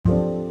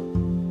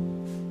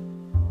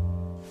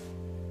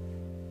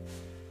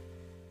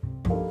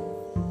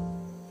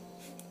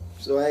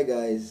So hi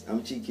guys,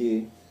 I'm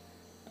Chike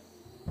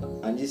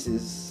and this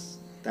is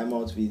Time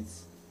Out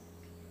with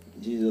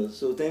Jesus.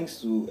 So thanks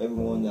to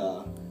everyone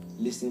that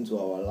listened to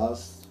our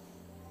last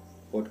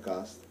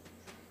podcast.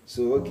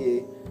 So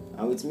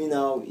and with me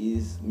now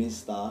is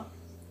Mr.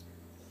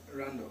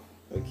 Randolph.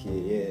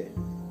 Yeah.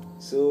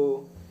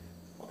 So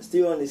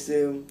still on the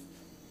same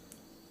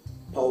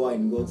power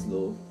in God's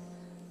love.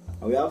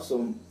 And we have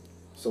some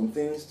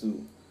things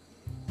to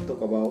talk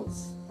about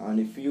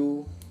and a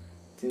few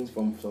things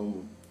from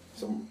some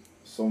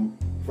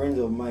friends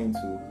of mine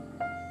too.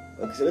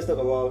 Okay, so let's talk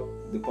about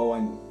the power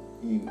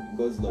in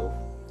God's love.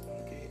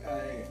 Okay,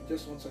 I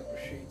just want to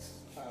appreciate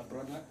our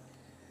brother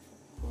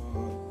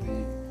for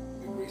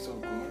the grace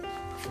of God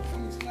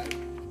on his life.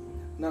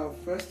 Now,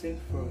 first thing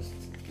first,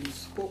 he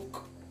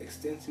spoke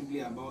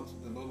extensively about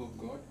the love of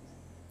God,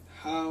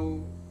 how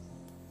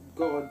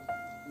God,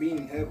 being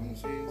in heaven,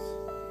 says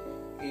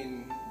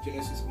in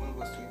Genesis 1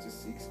 verse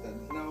 26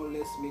 that now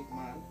let's make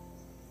man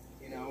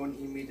in our own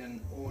image and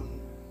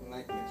own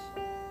likeness.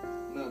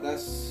 Now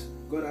that's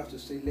God have to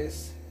say,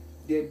 let's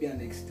there be an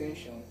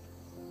extension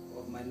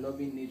of my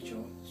loving nature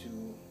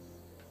to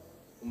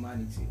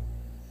humanity.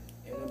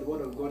 And the word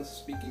of God is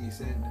speaking, he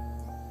said,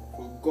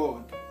 for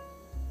God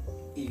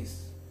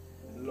is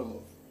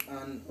love.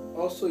 And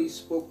also he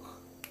spoke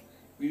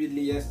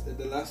vividly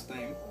the last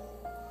time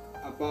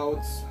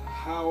about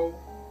how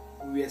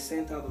we were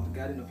sent out of the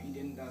Garden of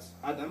Eden, that's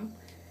Adam,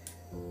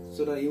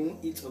 so that he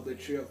won't eat of the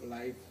tree of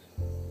life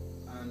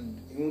and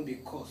he won't be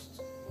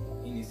cursed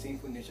in his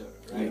sinful nature,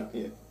 right?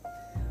 Yeah.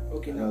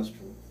 Okay, now that's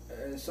true.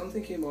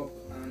 Something came up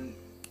and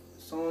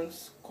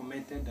someone's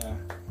commented that,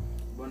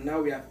 but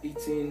now we have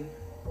eaten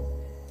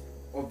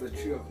of the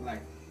tree of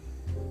life.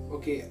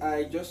 Okay,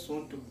 I just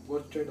want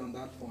to tread on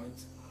that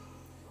point.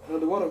 Now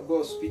the word of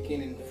God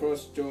speaking in 1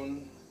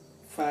 John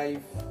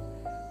 5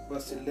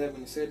 verse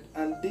 11, he said,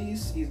 and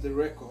this is the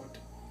record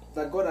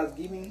that God has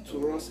given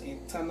to us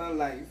eternal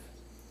life,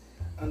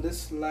 and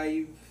this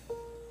life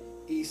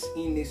is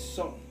in his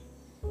Son.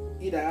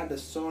 He that had the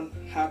Son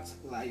hath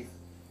life,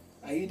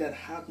 and he that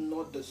hath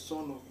not the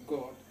Son of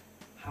God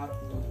hath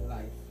not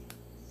life.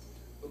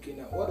 Okay,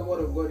 now what the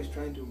word of God is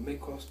trying to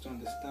make us to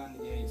understand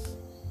here is,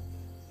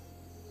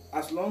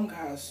 as long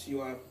as you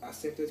have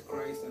accepted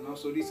Christ, and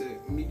also this is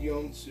a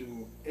medium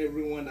to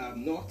everyone that have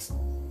not,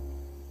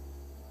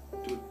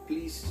 to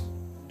please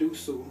do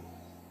so,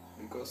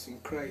 because in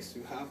Christ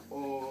you have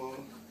all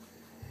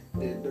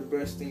the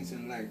best things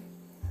in life.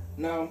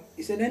 Now,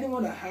 he said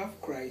anyone that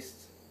have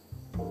Christ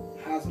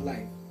has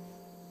life.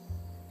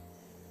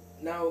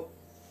 Now,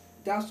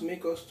 that's to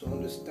make us to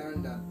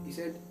understand that he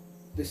said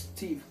the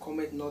thief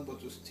cometh not but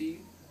to steal,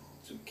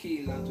 to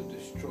kill, and to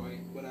destroy,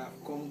 but I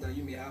have come that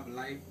you may have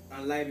life,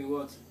 and life in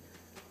what?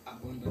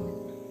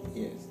 Abundantly.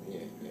 Yes.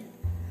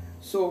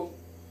 So,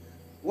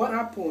 what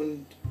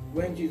happened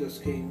when Jesus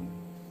came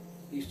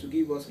is to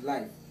give us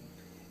life.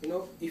 You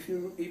know,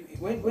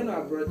 when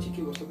our brother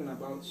Chiki was talking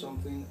about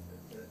something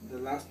the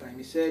last time,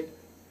 he said,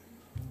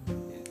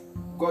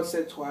 God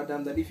said to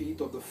Adam that if you eat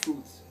of the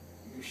fruit,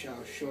 you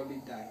shall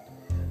surely die.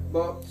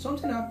 But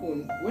something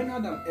happened when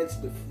Adam ate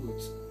the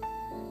fruit.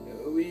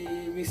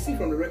 We see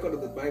from the record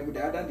of the Bible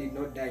that Adam did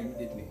not die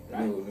immediately,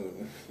 right? No.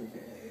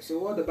 So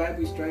what the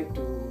Bible is trying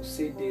to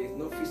say there is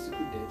not physical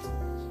death.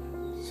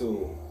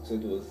 So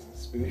it was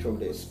spiritual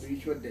death.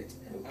 Spiritual death.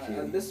 Okay.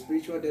 And this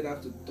spiritual death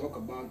have to talk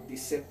about the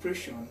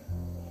separation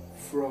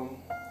from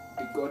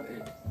the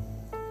Godhead.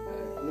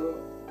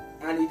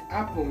 And it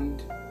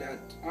happened that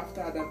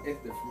after Adam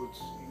ate the fruit,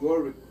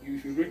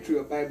 if you read through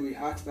your Bible, he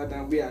asked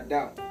Adam, where art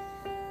thou?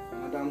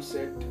 And Adam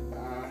said,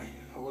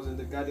 I was in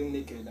the garden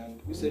naked.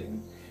 And we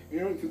said,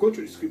 if you go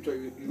through the scripture,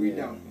 you read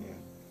down. Yeah.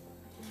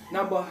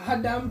 Now, but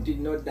Adam did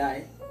not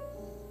die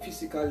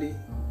physically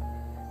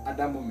at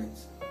that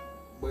moment,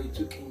 but it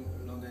took him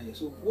longer years.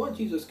 So what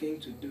Jesus came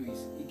to do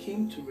is, he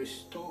came to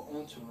restore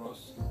unto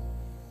us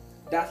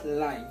that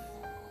life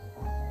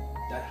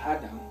that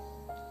Adam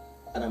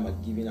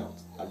had given out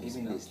at this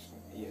place.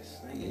 Yes,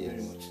 thank you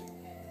very much.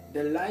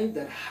 The life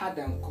that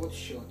Adam cut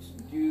short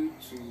due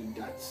to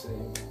that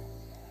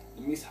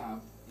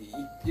mishap,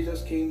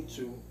 Jesus came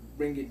to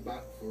bring it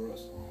back for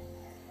us.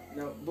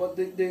 Now, but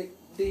the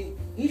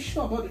issue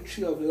about the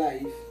tree of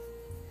life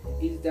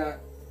is that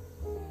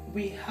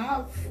we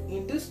have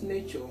in this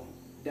nature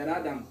that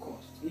Adam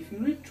caused. If you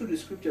read through the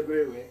scripture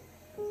very well,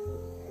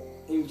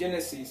 in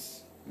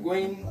Genesis,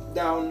 going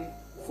down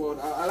forward,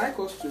 I like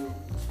us to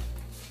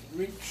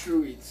read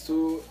through it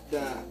so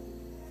that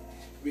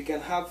we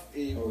can have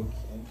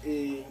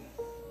an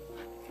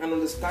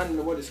understanding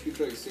of what the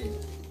scripture is saying.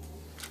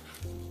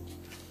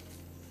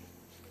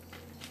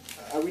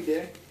 Are we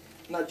there?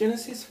 Now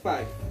Genesis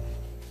 5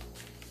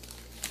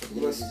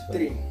 verse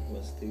 3.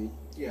 Verse 3.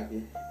 Yeah.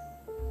 Okay.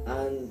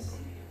 And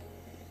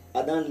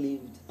Adam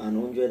lived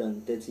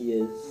 130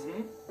 years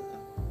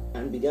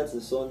and begat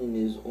a son in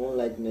his own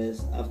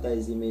likeness after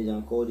his image,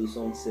 and called his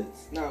son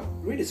Seth. Now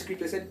read the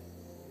scripture. It said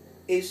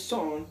a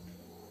son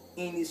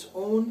in his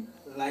own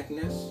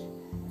likeness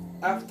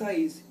after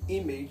his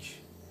image,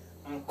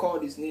 and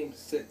called his name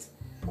Seth.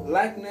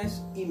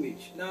 likeness,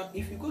 image. Now,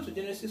 if you go to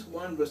Genesis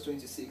 1 verse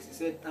 26, it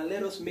said, and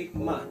let us make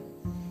man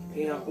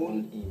in our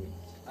own image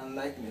and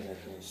likeness.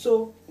 likeness.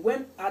 So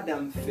when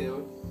Adam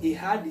fell, he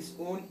had his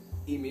own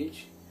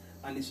image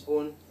and his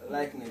own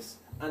likeness,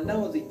 and that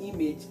was the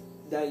image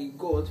that he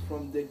got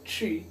from the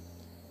tree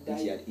that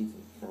Which he had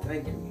eaten from.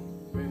 Thank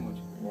you very much.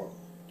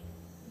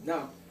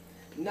 Wow.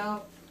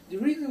 Now, the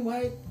reason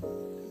why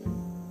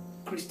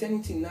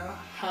Christianity now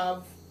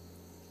have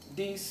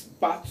this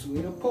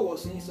battle, Paul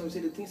was saying something, say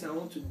the things I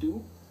want to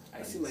do,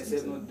 I see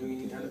myself not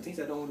doing it, and the things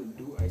I don't want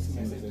to do, I see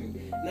myself doing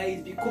it. Now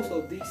it's because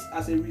of this,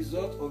 as a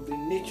result of the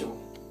nature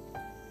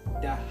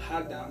that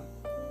Adam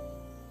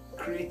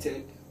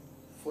created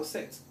for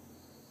Seth.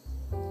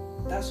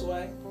 That's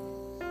why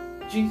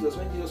Jesus,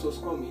 when Jesus was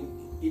coming,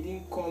 he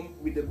didn't come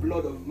with the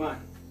blood of man.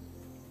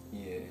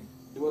 Yeah.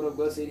 The word of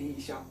God said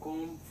he shall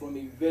come from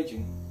a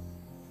virgin.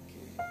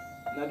 Okay.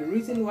 Now the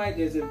reason why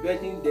there's a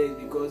virgin there is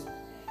because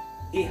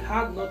he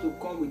had not to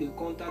come with the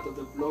contact of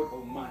the blood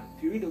of man.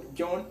 If you read of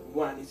John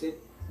 1, he said,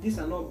 these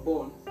are not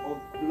born of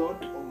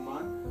blood of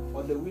man,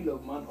 or the will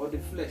of man, or the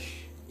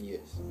flesh,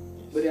 Yes.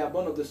 but they are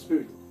born of the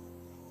Spirit.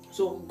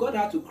 So God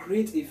had to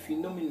create a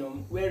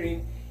phenomenon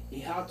wherein he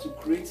had to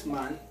create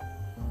man.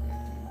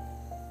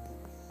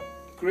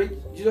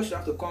 Jesus should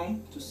have to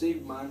come to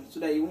save man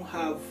so that he won't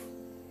have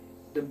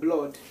the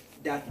blood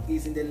that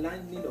is in the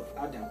lining of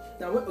Adam.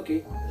 Now,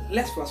 okay,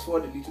 let's fast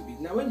forward a little bit.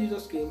 Now, when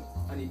Jesus came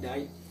and he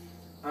died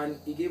and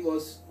he gave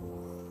us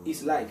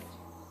his life,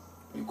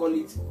 we call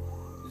it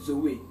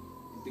Zoe,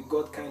 the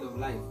God kind of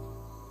life.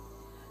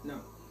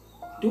 Now,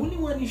 the only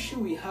one issue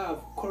we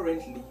have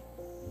currently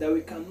that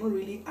we cannot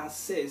really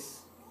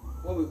access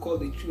what we call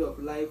the tree of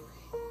life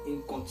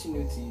in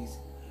continuity is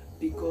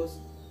because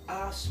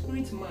our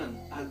spirit man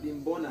has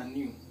been born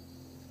anew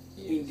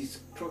in the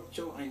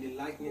structure and the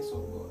likeness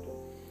of God.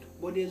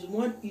 But there's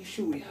one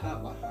issue we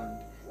have at hand,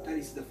 that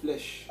is the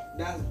flesh.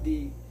 That's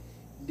the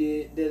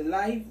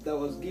life that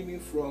was given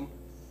from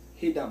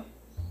Adam.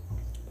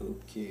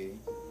 Okay.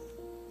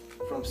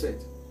 From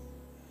Seth.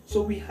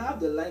 So we have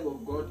the life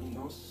of God in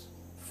us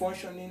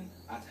functioning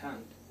at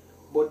hand.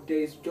 But there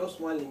is just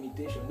one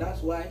limitation.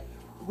 That's why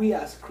we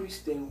as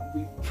Christians,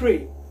 we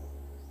pray,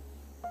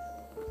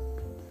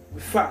 we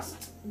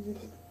fast,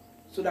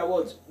 so that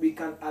what we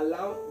can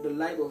allow the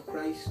life of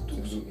Christ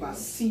to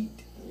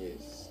supersede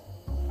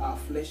our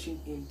fleshly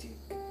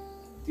intake. Do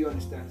you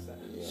understand that?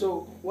 Yeah.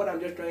 So what I'm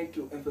just trying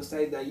to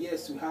emphasize that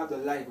yes, we have the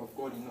life of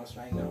God in us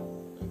right now.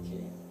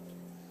 Okay.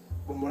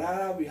 But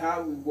moreover, we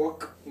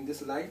walk in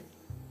this life.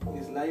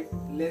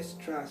 Let's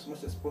try as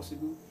much as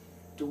possible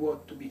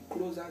to be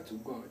closer to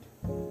God,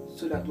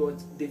 so that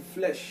what the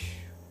flesh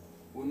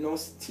will not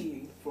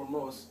steal from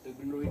us the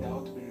glory that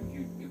ought to be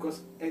revealed.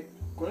 Because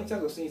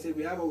Corinthians was saying, he said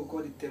we have what we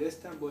call the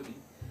terrestrial body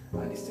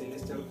and the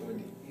celestial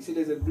body. He said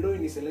there's a glory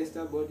in the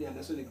celestial body and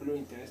also the glory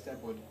in the terrestrial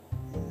body.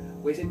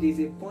 But he said there's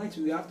a point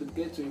we have to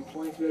get to, a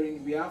point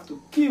wherein we have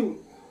to kill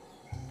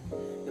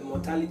the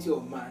mortality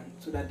of man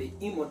so that the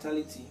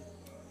immortality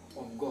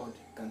of God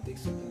can take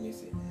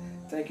supremacy.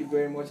 Thank you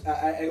very much.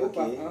 I hope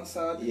I've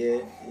answered.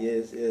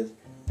 Yes.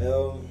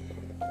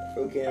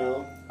 Okay,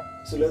 now,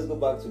 so let's go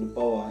back to the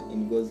power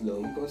in God's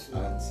love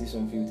and see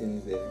some few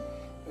things there.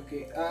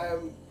 Okay.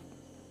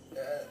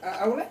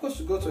 I would like us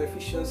to go to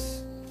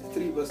Ephesians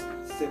 3 verse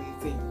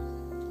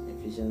 17.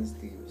 Ephesians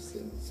 3 verse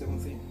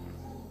 17.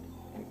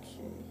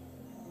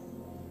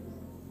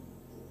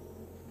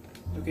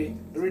 Okay,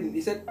 reading.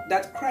 He said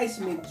that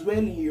Christ may dwell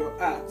in your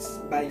hearts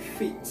by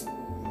faith,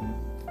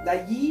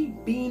 that ye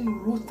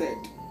being rooted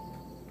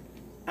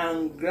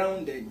and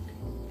grounded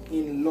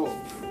in love.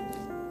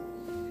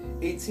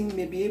 18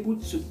 may be able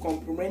to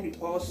comprehend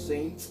with all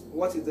saints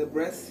what is the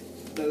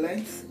breadth, the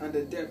length, and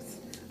the depth,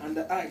 and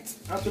the height,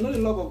 and to know the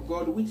love of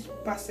God which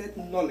passeth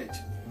knowledge,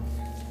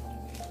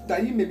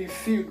 that ye may be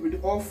filled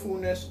with all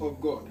fullness of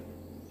God.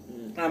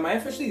 And my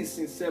emphasis is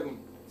in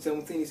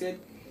 17. He said,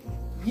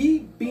 ye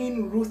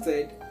being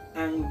rooted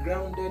and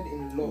grounded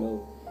in love.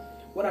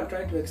 What I'm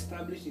trying to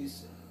establish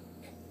is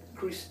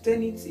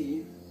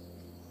Christianity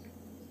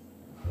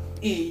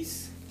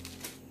is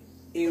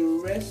a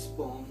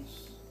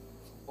response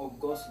of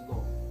God's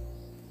love.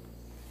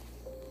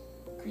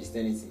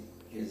 Christianity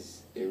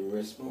is a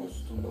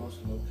response to God's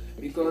love.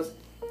 Because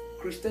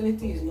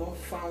Christianity is not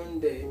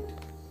founded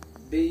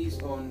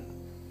based on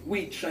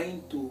we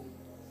trying to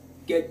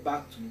get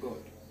back to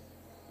God.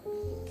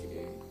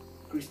 Okay.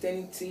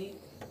 Christianity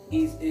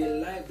is a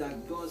life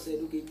that God said,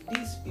 okay,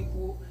 these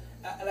people,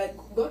 like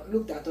God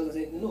looked at us and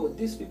said, no,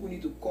 these people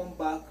need to come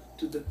back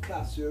to the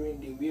class wherein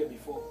they were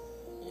before.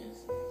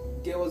 Yes.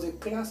 There was a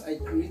class I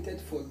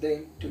created for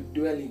them to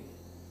dwell in,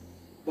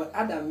 but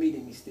Adam made a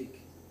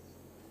mistake.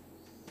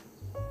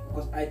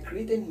 Because I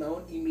created my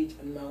own image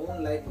and my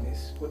own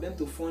likeness for them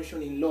to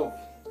function in love.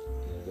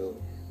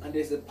 And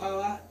there's a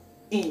power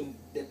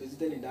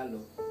deposited in that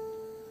love.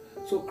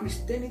 So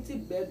Christianity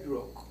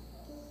bedrock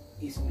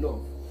is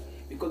love.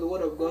 Because the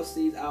word of God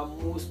says our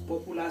most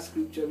popular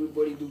scripture,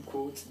 everybody do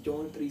quote,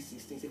 John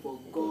 3:16, says, for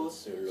God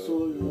so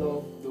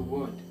loved the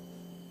world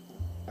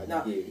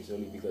Now, gave His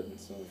only begotten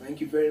Son.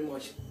 Thank you very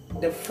much.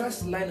 The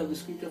first line of the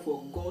scripture,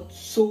 for God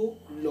so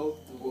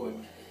loved the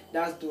world.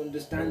 That's to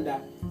understand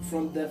that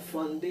from the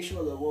foundation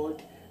of the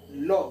world,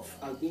 love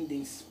has been the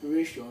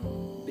inspiration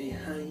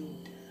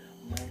behind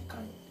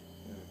mankind.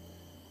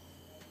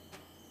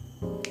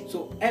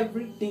 So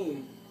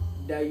everything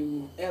that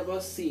you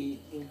ever see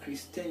in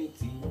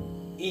Christianity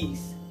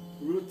is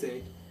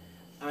rooted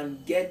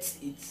and gets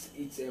its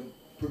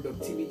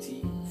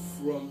productivity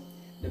from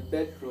the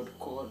bedrock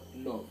called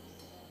love.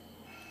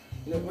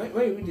 You know,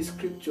 when you read the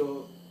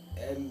scripture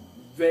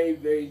very,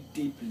 very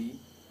deeply,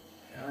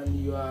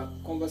 and you are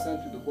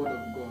conversant with the word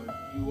of God,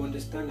 you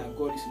understand that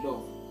God is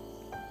love.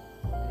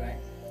 Right?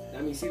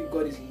 That means if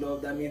God is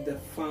love, that means the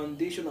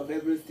foundation of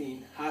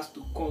everything has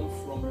to come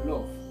from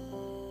love.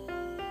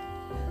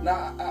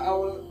 Now, I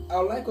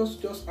would like us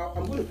to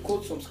I'm going to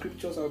quote some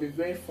scriptures. I'll be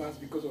very fast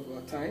because of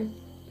our time.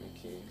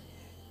 Okay.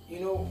 You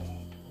know,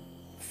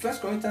 1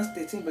 Corinthians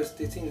 13 verse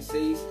 13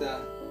 says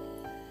that,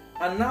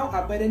 and now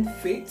abideth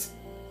faith,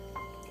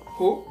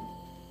 hope,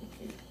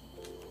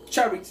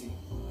 charity.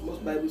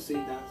 Most Bibles say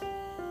that.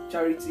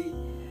 Charity,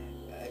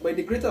 but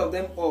the greater of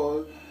them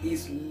all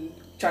is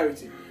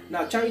charity.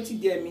 Now, charity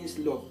there means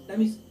love. That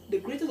means the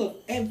greatest of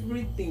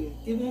everything,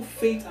 even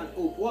faith and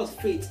hope. What's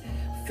faith?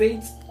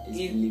 Faith is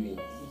living.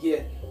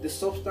 Yeah, the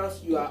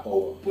substance you are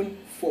open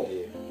for,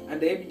 yeah,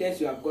 and the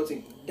evidence you have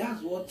gotten.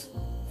 That's what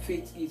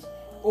faith is.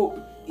 Hope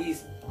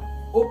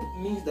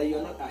means that you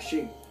are not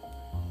ashamed.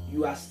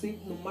 You are still,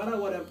 no matter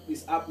what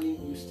is happening,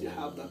 you still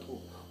have that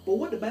hope. But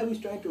what the Bible is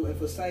trying to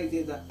emphasize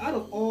is that out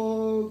of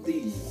all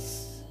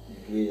these,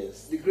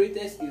 the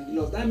greatest is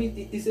love. That means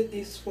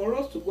it's for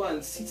us to go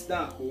and sit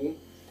down at home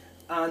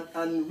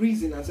and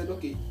reason and say,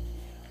 okay,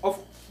 of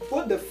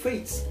what the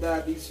faith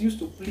that is used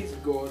to please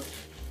God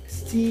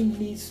still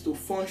needs to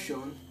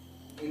function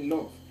in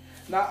love.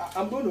 Now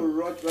we're going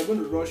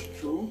to rush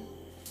through.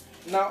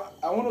 Now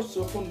I want us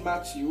to open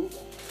Matthew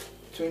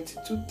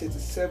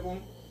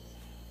 22:37.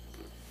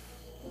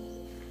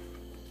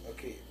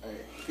 Okay,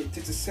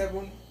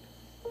 37.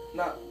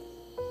 Now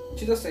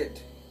Jesus said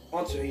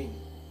unto him,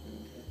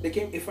 a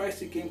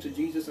Pharisee came to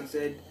Jesus and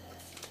said,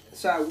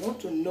 "Sir, I want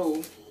to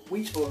know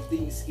which of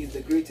these is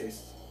the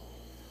greatest."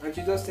 And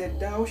Jesus said,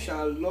 "Thou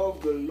shalt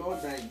love the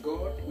Lord thy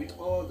God with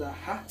all thy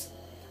heart,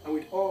 and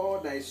with all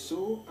thy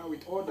soul, and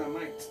with all thy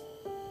might.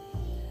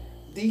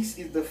 This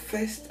is the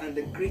first and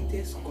the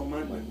greatest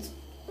commandment."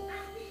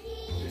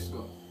 Praise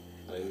God.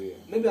 Hallelujah.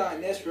 Maybe our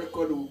next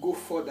record will go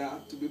further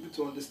to be able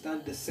to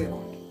understand the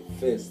second.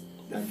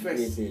 The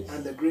first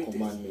and the greatest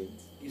commandment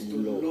is to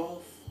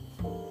love.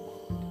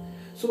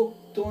 So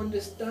to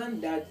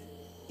understand that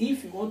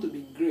if you want to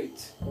be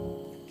great,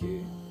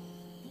 okay,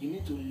 you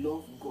need to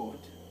love God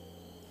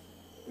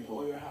with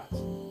all your heart. Do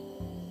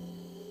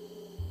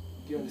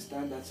you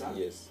understand that, sir?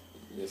 Yes,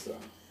 sir.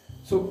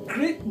 So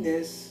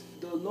greatness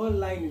does not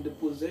lie in the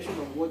possession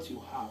of what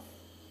you have,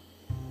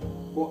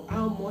 but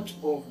how much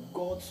of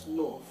God's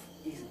love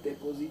is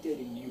deposited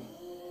in you.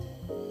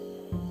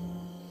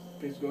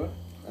 Praise God.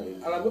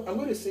 And I'm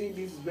going to say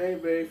this very,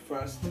 very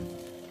fast,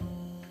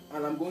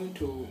 and I'm going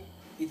to.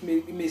 It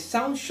may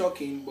sound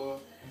shocking, but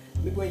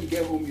maybe when you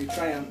get home you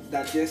try and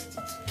digest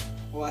it,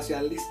 or as you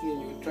are listening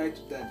you try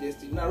to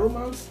digest it. Now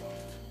Romans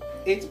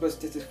 8 verse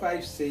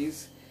 35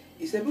 says,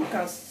 he said, "Who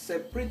can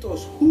separate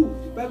us?" Who?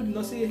 The Bible did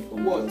not say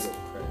what.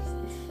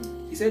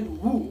 He said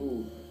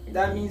who.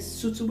 That means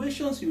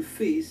situations you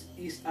face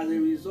is as a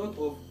result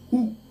of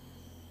who,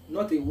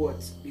 not a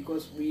what,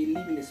 because we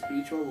live in a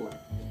spiritual world.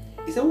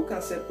 He said, "Who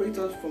can separate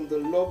us from the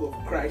love of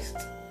Christ?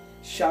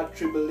 Shall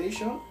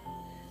tribulation,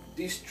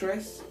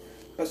 distress,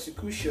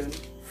 persecution,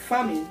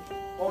 famine,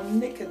 or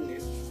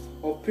nakedness,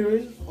 or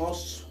peril, or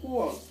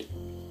sword?"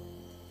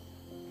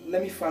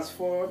 Let me fast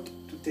forward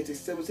to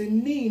 37. Say,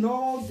 "Nay, in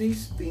all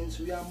these things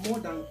we are more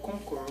than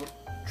conquerors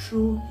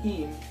through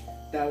him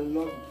that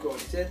loved God."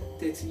 He said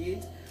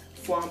 38.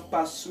 "For I am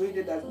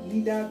persuaded that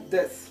neither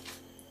death,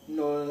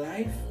 nor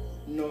life,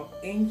 nor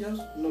angels,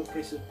 nor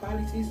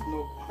principalities,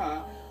 nor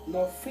power,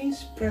 nor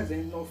things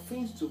present, nor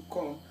things to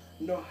come,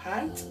 nor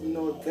height,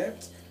 nor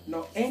depth,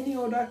 nor any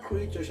other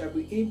creature shall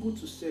be able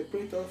to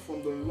separate us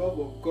from the love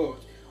of God,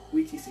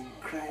 which is in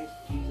Christ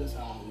Jesus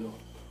our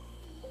Lord."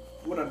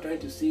 What I'm trying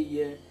to say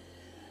here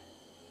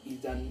is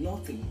that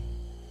nothing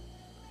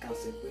can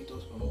separate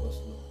us from God's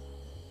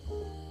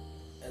love.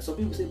 And some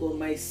people say, "But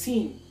my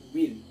sin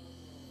will."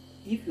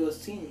 If your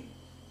sin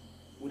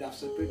would have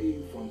separated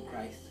you from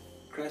Christ,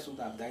 Christ would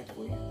have died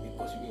for you,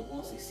 because you were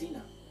once a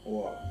sinner.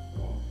 Wow,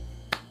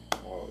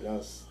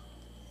 that's...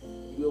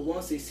 You were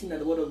once a sinner.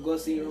 The word of God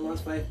says in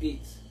Romans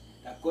 5:8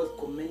 that God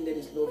commended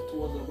his love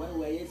towards us while we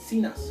were yet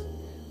sinners.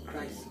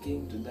 Christ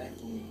came to die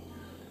for me.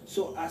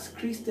 So as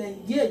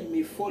Christians, yeah, you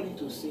may fall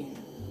into sin,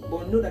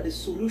 but know that the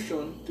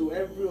solution to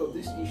every of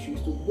these issues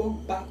is to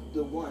walk back to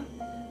the one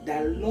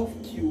that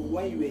loved you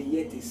while you were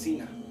yet a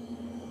sinner.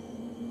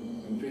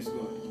 Praise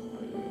God.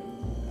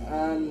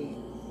 And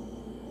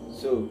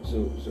so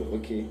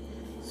okay.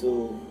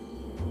 So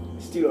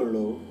still on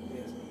love.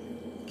 yes.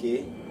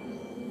 Okay.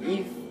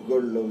 If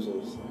God loves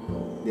us,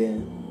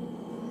 then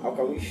how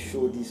can we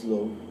show this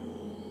love,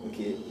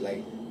 okay,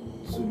 like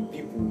to the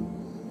people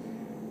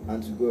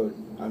and to God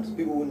and to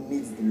people who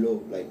need the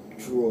love, like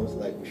through us,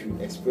 like we should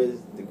express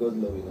the God's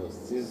love in us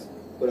since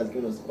God has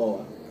given us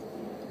power.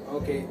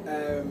 Okay,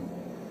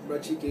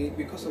 Brachike,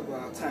 because of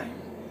our time,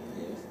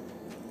 Yes.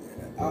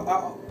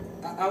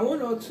 I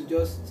want us to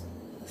just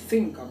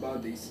think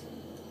about this.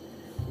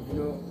 You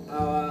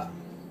know,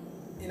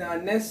 in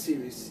our next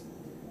series,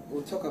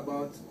 we'll talk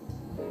about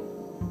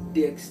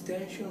the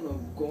extension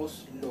of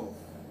God's love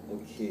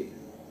Okay.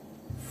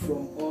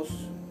 from us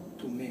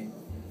to men.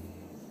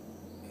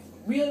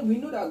 We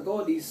know that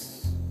God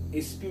is a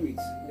spirit.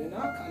 Then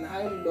how can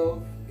I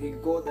love a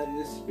God that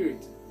is a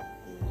spirit?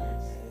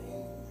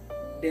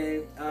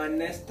 Then our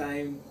next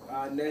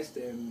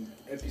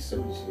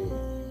episode,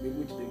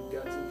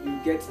 you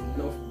get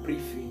enough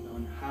briefing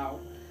on how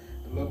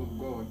the love of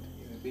God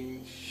is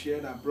being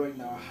shared abroad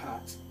in our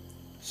hearts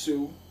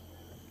to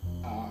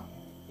our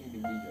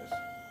individuals.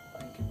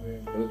 Thank you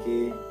very much.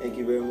 Okay, thank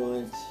you very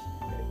much.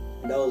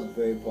 That was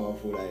very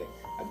powerful. Like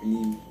I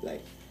believe,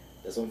 like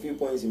there's some few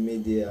points you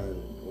made there, and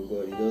oh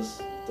God, it just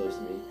touched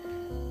me.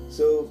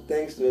 So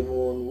thanks to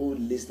everyone who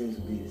listening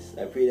to this.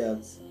 I pray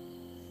that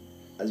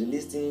as you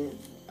listen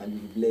and you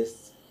be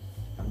blessed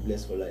and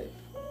blessed for life.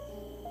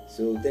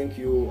 So thank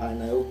you,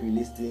 and I hope you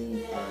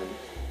listen and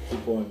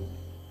keep on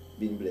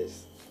being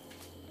blessed.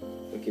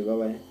 Okay,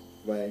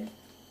 bye.